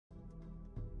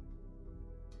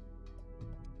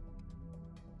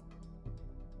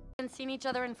haven't seen each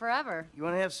other in forever. You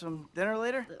want to have some dinner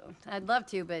later? I'd love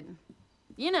to, but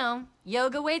you know,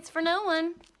 yoga waits for no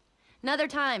one. Another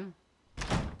time.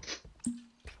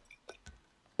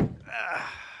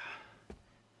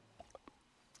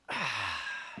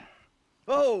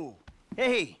 Oh,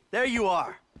 hey, there you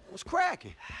are. What's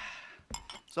cracking?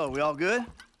 So, we all good?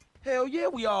 Hell yeah,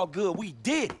 we all good. We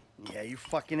did it. Yeah, you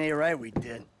fucking A right, we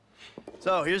did.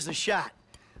 So, here's the shot.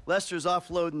 Lester's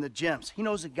offloading the gems. He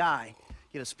knows a guy.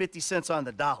 Get us 50 cents on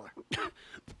the dollar.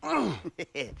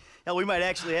 Hell, we might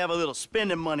actually have a little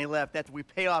spending money left after we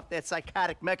pay off that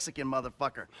psychotic Mexican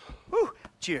motherfucker. Whew,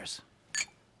 cheers.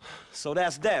 So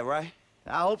that's that, right?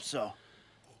 I hope so.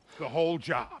 The whole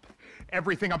job.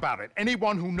 Everything about it.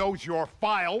 Anyone who knows your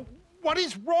file, what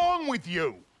is wrong with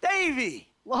you? Davey!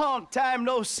 Long time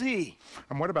no see.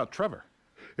 And what about Trevor?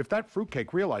 If that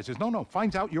fruitcake realizes,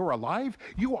 finds out you're alive,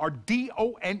 you are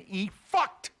D-O-N-E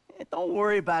fucked! Don't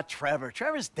worry about Trevor.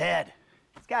 Trevor's dead.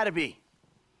 It's gotta be.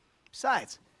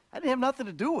 Besides, I didn't have nothing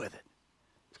to do with it.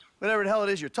 Whatever the hell it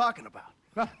is you're talking about.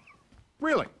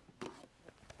 Really?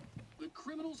 The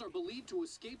criminals are believed to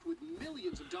escape with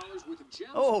millions of dollars worth of gems,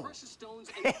 Oh. precious stones,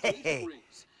 and engagement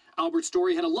rings. Albert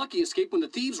Story had a lucky escape when the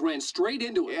thieves ran straight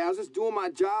into it. Yeah, I was just doing my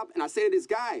job, and I say to this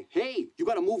guy, hey, you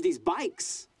gotta move these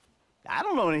bikes. I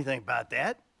don't know anything about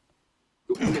that.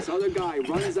 And this other guy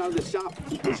runs out of the shop,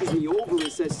 pushes me over and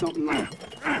says something like,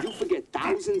 you forget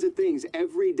thousands of things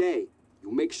every day.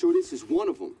 You'll make sure this is one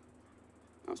of them.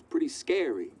 That was pretty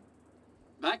scary.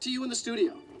 Back to you in the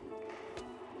studio.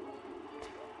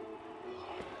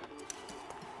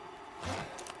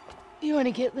 You want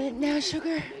to get lit now,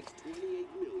 sugar?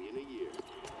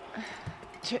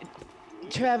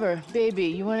 Trevor, baby,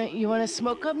 you wanna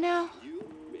smoke up now?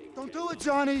 Don't do it,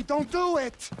 Johnny! Don't do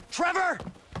it! Trevor!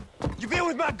 You been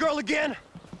with my girl again?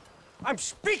 I'm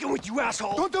speaking with you,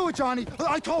 asshole! Don't do it, Johnny!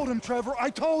 I told him, Trevor, I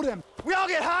told him! We all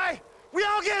get high! We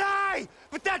all get high!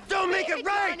 But that don't make it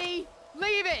right! Johnny!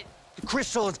 Leave it! The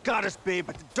crystal has got us, babe,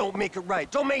 but that don't make it right.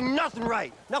 Don't make nothing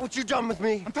right. Not what you done with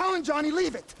me. I'm telling Johnny,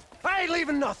 leave it! I ain't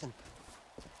leaving nothing.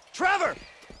 Trevor!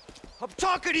 I'm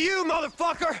talking to you,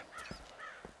 motherfucker!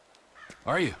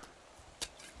 Are you?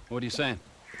 What are you saying?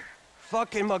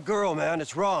 Fucking my girl, man.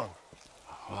 It's wrong.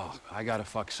 Well, I gotta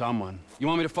fuck someone. You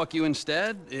want me to fuck you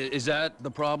instead? Is that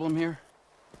the problem here?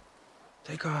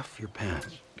 Take off your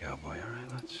pants, cowboy, all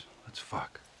right? Let's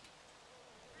fuck.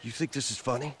 You think this is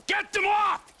funny? Get them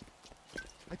off!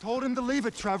 I told him to leave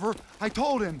it, Trevor. I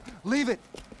told him. Leave it.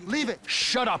 Leave it.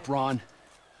 Shut up, Ron.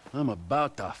 I'm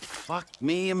about to fuck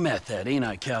me a meth head, ain't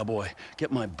I, cowboy?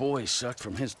 Get my boy sucked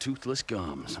from his toothless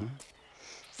gums, huh?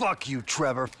 Fuck you,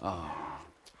 Trevor. Oh.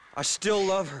 I still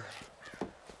love her.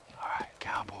 All right,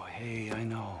 cowboy. Hey, I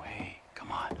know. Hey,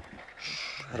 come on.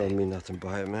 I don't mean nothing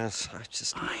by it, man.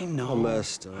 I know. I'm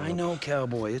messed up. I know,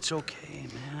 cowboy. It's okay,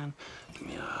 man. Give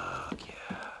me a hug,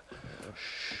 yeah.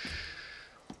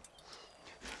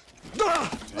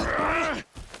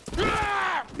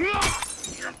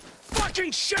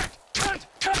 Fucking shit! Cunt!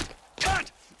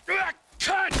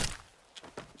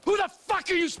 Who the fuck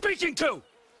are you speaking to?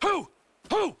 Who?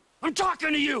 I'm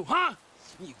talking to you, huh?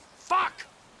 You fuck!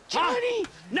 Johnny! Huh?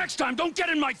 Next time, don't get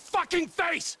in my fucking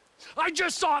face! I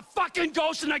just saw a fucking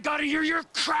ghost and I gotta hear your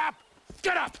crap!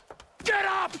 Get up! Get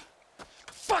up!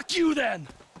 Fuck you, then!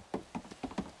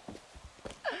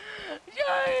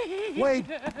 Johnny! Wait!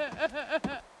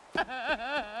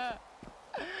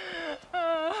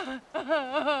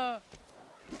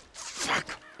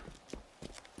 Fuck!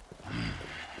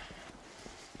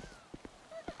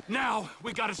 Now,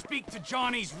 we gotta speak to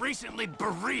Johnny's recently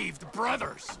bereaved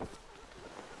brothers.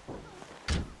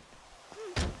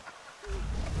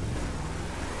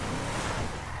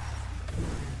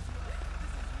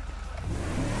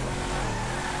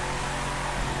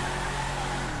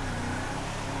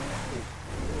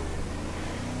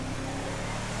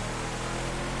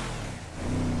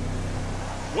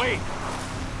 Wait!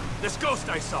 This ghost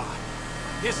I saw.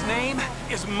 His name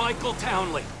is Michael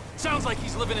Townley. Sounds like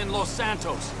he's living in Los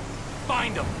Santos.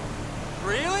 Find him.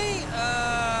 Really?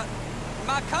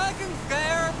 My cousin's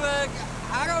there, but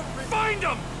I don't... Find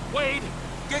him, Wade!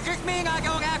 Does this mean I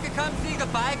don't have to come see the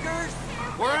bikers?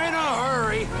 We're in a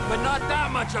hurry, but not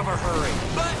that much of a hurry.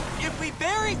 But if we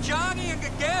bury Johnny in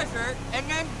the desert and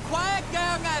then quiet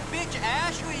down that bitch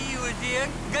Ashley you was in,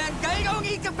 then they don't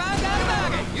need to find out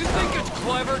about it. You think it's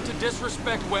clever to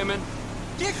disrespect women?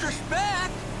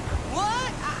 Disrespect?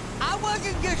 What? I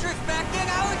wasn't disrespecting.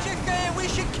 I was just saying we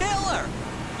should kill her.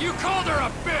 You called her a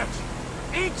bitch.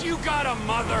 Ain't you got a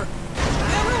mother?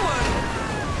 Everyone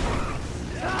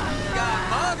got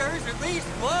mothers, at least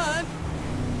one.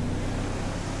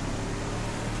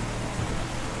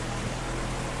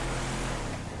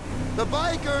 The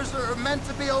bikers are meant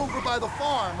to be over by the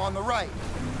farm on the right.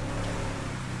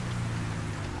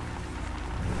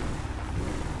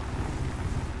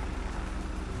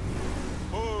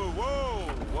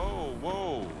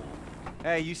 Whoa.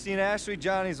 Hey, you seen Ashley?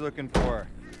 Johnny's looking for her.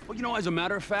 Well, you know, as a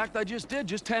matter of fact, I just did,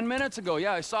 just 10 minutes ago.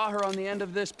 Yeah, I saw her on the end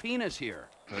of this penis here.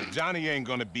 Johnny ain't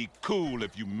gonna be cool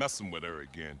if you messing with her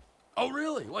again. Oh,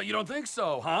 really? Well, you don't think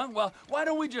so, huh? Well, why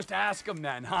don't we just ask him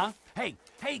then, huh? Hey,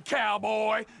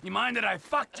 cowboy, you mind that I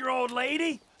fucked your old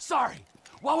lady? Sorry,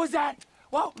 what was that?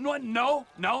 Well, no,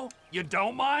 you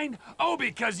don't mind? Oh,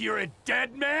 because you're a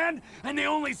dead man? And the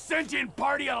only sentient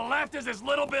part you left is this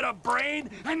little bit of brain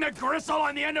and the gristle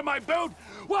on the end of my boot?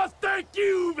 Well, thank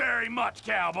you very much,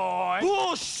 cowboy.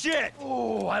 Bullshit!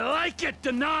 Oh, I like it,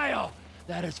 denial.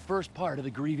 That is first part of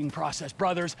the grieving process,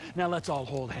 brothers. Now let's all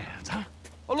hold hands, huh?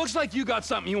 Oh, looks like you got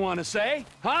something you want to say,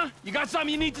 huh? You got something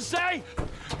you need to say?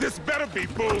 This better be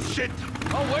bullshit.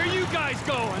 Oh, where you guys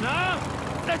going, huh?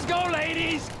 Let's go,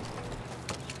 ladies.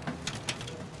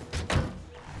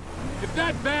 If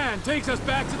that van takes us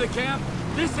back to the camp,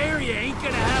 this area ain't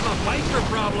gonna have a biker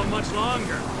problem much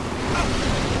longer.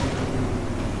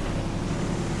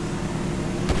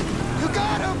 You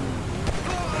got him!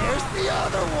 There's the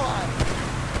other one!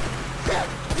 Shit!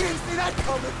 You didn't see that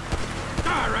coming!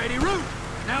 Alrighty, Root!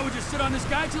 Now we just sit on this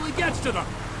guy till he gets to them.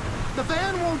 The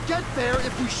van won't get there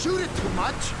if we shoot it too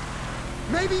much.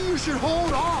 Maybe you should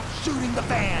hold off shooting the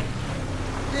van.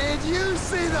 Did you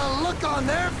see the look on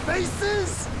their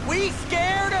faces? We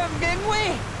scared them, didn't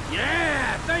we?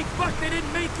 Yeah, thank fuck they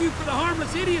didn't make you for the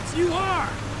harmless idiots you are.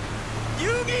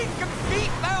 You need some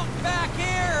seatbelts back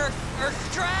here, or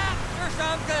straps or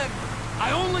something.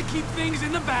 I only keep things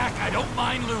in the back I don't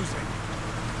mind losing.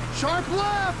 Sharp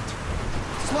left!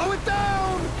 Slow it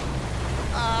down!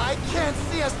 I can't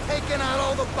see us taking out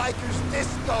all the bikers'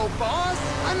 disco, boss.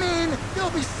 I mean, there'll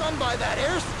be some by that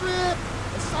airstrip,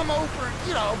 and some over,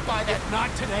 you know, by that... If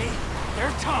not today,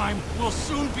 their time will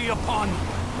soon be upon them.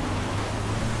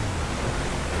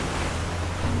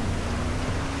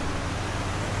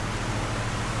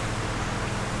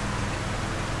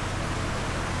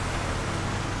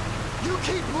 You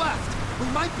keep left. We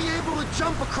might be able to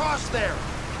jump across there.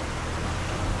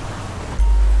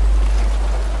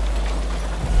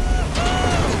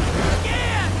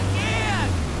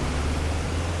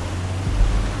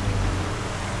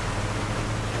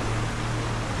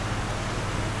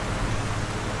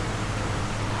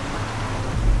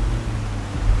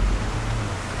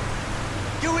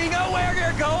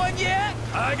 Going yet?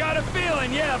 I got a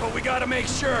feeling, yeah, but we gotta make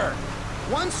sure.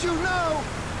 Once you know,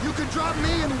 you can drop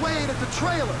me and Wade at the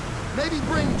trailer. Maybe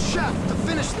bring Chef to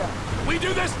finish them. We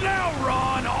do this now,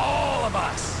 Ron, all of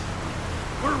us.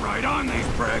 We're right on these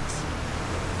pricks.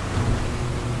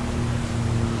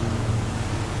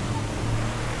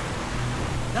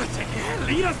 That's it, yeah,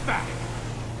 lead us back.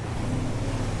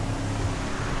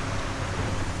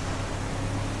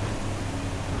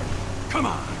 Come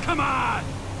on, come on!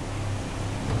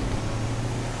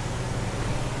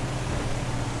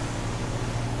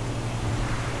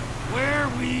 Where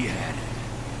we headed?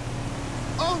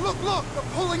 Oh, look!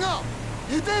 They're pulling up!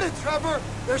 You did it, Trevor!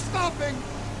 They're stopping!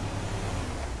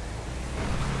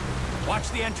 Watch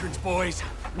the entrance, boys.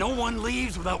 No one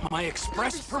leaves without my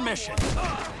express permission.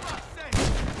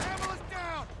 Hammer's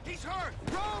down! He's hurt!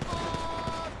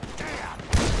 Robot! Damn!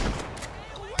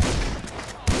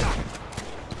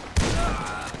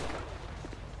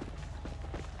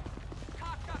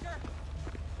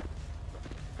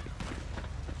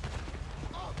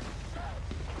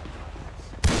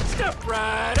 Step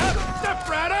right up! Step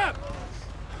right up!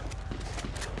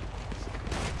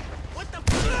 What the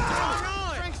fuck is going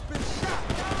on? Frank's been shot!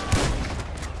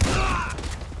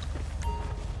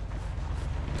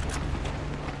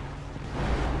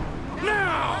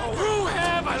 Now, who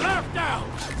have I left out?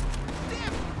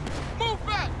 Damn it! Move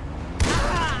back!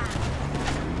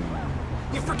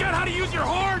 You forget how to use your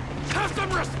horn? Have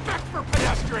some respect for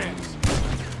pedestrians!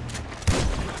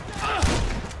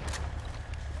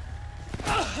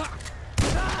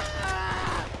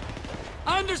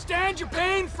 Understand your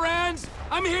pain, friends.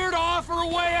 I'm here to offer a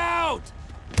way out.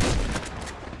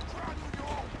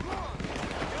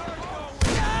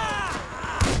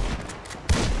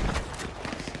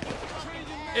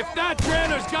 If that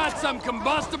trailer's got some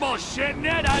combustible shit in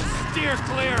it, I'd steer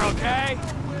clear, okay?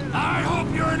 I hope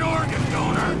you're an organ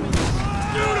donor.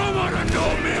 You don't want to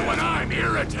know me when I'm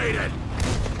irritated.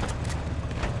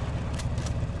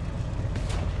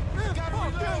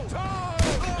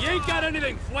 You ain't got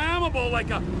anything flammable like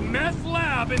a meth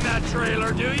lab in that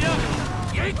trailer, do you?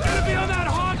 You ain't gonna be on that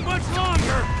hog much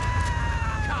longer.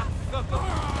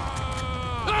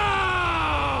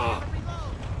 Oh!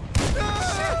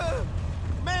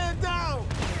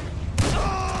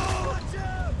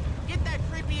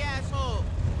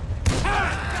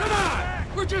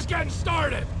 We're just getting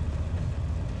started!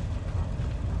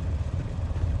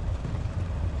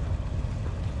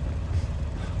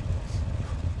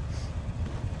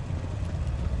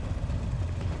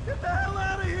 Get the hell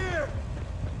out of here!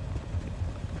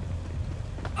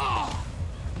 Oh!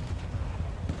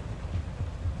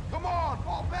 Come on,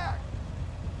 fall back!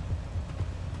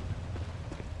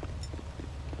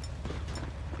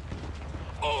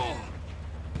 Oh!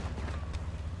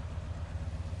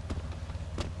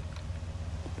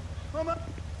 Mama!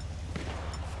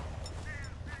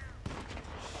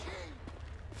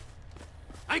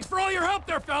 Thanks for all your help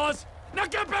there, fellas! Now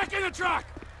get back in the truck!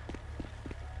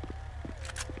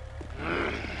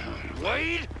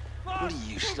 Wade? What are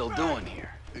you still doing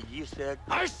here? You said...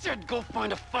 I said go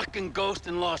find a fucking ghost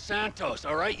in Los Santos,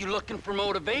 all right? You looking for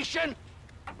motivation?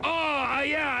 Oh,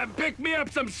 yeah, pick me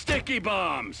up some sticky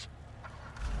bombs!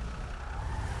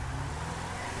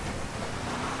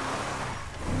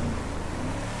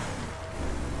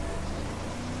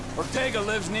 Ortega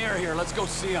lives near here. Let's go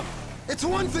see him. It's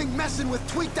one thing messing with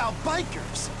tweaked-out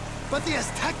bikers, but the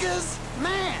Aztecas?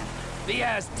 Man! The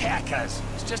Aztecas.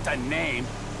 It's just a name.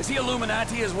 Is he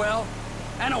Illuminati as well?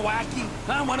 Anahuac?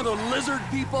 Huh? One of the lizard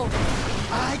people?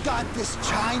 I got this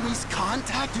Chinese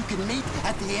contact you can meet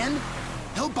at the end.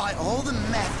 He'll buy all the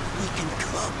meth we can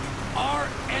cook. Our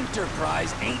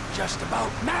enterprise ain't just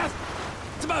about meth.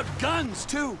 It's about guns,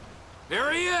 too.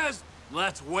 There he is.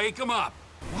 Let's wake him up.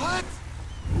 What?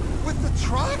 With the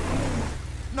truck?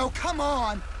 No, come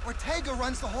on. Ortega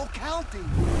runs the whole county.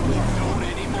 Don't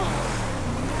anymore.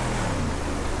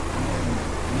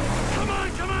 Come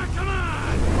on, come on, come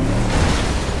on!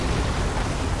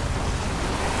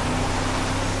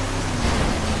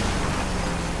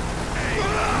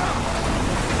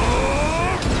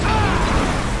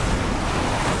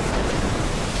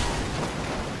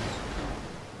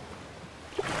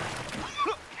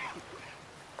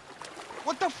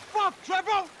 What the fuck,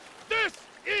 Trevor? This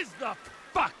is the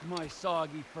fuck, my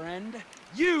soggy friend.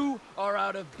 You are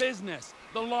out of business.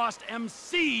 The Lost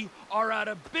MC are out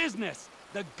of business.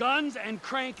 The guns and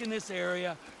crank in this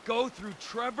area go through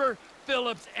Trevor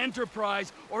Phillips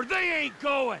Enterprise, or they ain't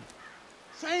going.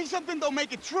 Saying something don't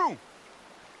make it true.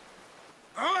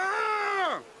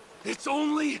 It's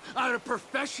only out of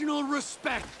professional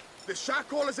respect. The shot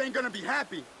callers ain't gonna be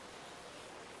happy.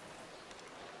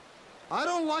 I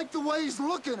don't like the way he's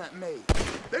looking at me.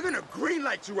 They're gonna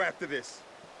greenlight you after this.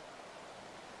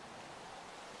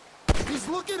 He's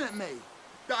looking at me.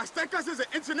 The Aztecas is an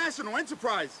international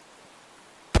enterprise.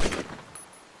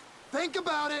 Think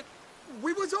about it.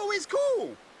 We was always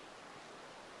cool.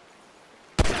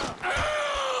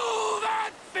 Oh,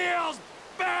 that feels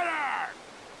better!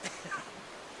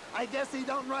 I guess he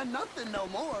don't run nothing no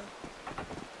more.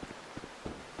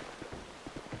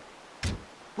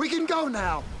 We can go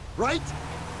now, right?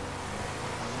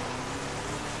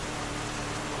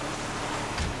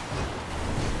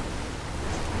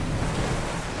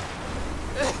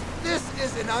 This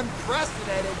is an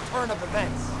unprecedented turn of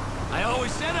events. I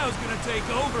always said I was gonna take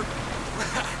over.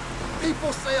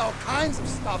 People say all kinds of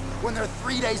stuff when they're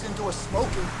 3 days into a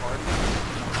smoking party.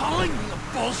 Calling me a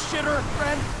bullshitter,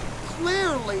 friend?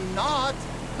 Clearly not.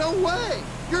 No way.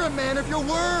 You're a man of your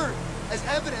word, as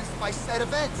evidenced by said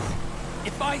events.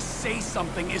 If I say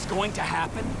something is going to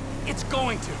happen, it's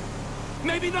going to.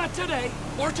 Maybe not today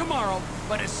or tomorrow,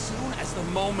 but as soon as the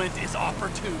moment is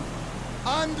opportune.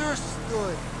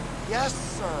 Understood. Yes,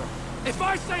 sir. If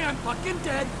I say I'm fucking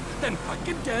dead, then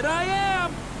fucking dead I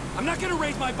am. I'm not gonna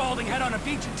raise my balding head on a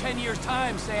beach in 10 years'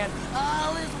 time saying,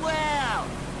 all is well.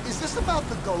 Is this about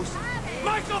the ghost?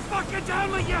 Michael fucking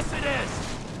Townley, yes it is!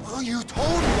 Well, you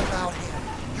told me about him.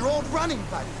 Your old running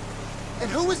buddy. And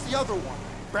who is the other one?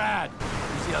 Brad.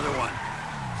 Who's the other one?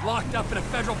 He's locked up in a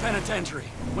federal penitentiary.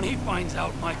 When he finds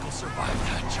out Michael survived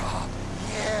that job.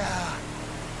 Yeah.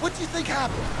 What do you think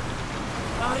happened?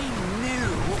 I knew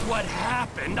what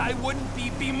happened. I wouldn't be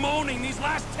bemoaning these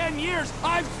last 10 years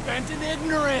I've spent in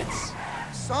ignorance.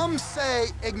 Some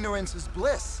say ignorance is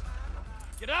bliss.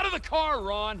 Get out of the car,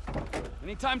 Ron. I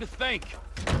need time to think.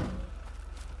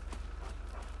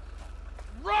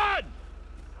 Run!